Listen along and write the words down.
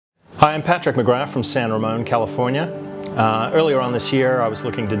Hi, I'm Patrick McGrath from San Ramon, California. Earlier on this year I was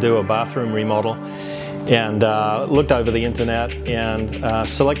looking to do a bathroom remodel and looked over the internet and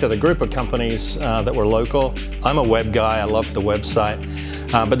selected a group of companies that were local. I'm a web guy, I love the website,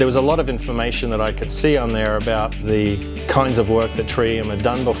 but there was a lot of information that I could see on there about the kinds of work that Treeium had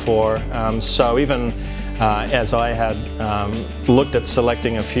done before. So even as I had looked at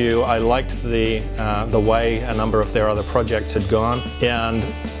selecting a few, I liked the way a number of their other projects had gone, and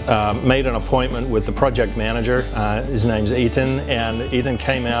made an appointment with the project manager. His name's Ethan, and Ethan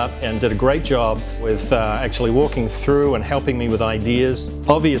came out and did a great job with actually walking through and helping me with ideas.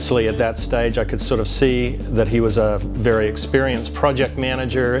 Obviously at that stage I could sort of see that he was a very experienced project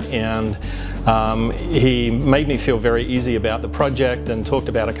manager, and he made me feel very easy about the project and talked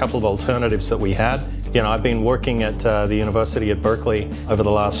about a couple of alternatives that we had. You know, I've been working at the University at Berkeley over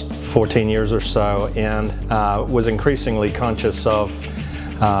the last 14 years or so, and was increasingly conscious of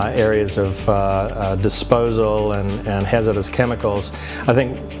areas of disposal and hazardous chemicals. I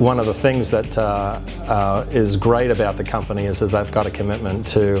think one of the things that is great about the company is that they've got a commitment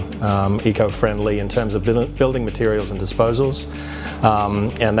to eco-friendly in terms of building materials and disposals,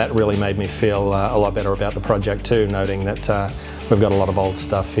 and that really made me feel a lot better about the project too, noting that we've got a lot of old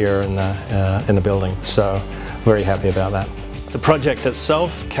stuff here in the building, so very happy about that. The project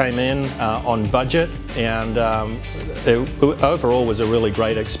itself came in on budget, and it overall was a really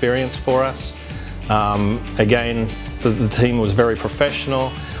great experience for us. Again, the team was very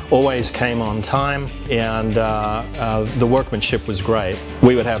professional, always came on time, and the workmanship was great.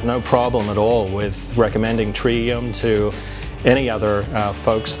 We would have no problem at all with recommending Treeium to any other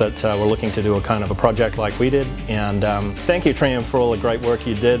folks that were looking to do a kind of a project like we did. And thank you, Treeium, for all the great work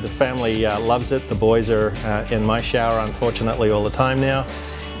you did. The family loves it. The boys are in my shower, unfortunately, all the time now,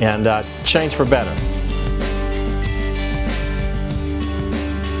 and change for better.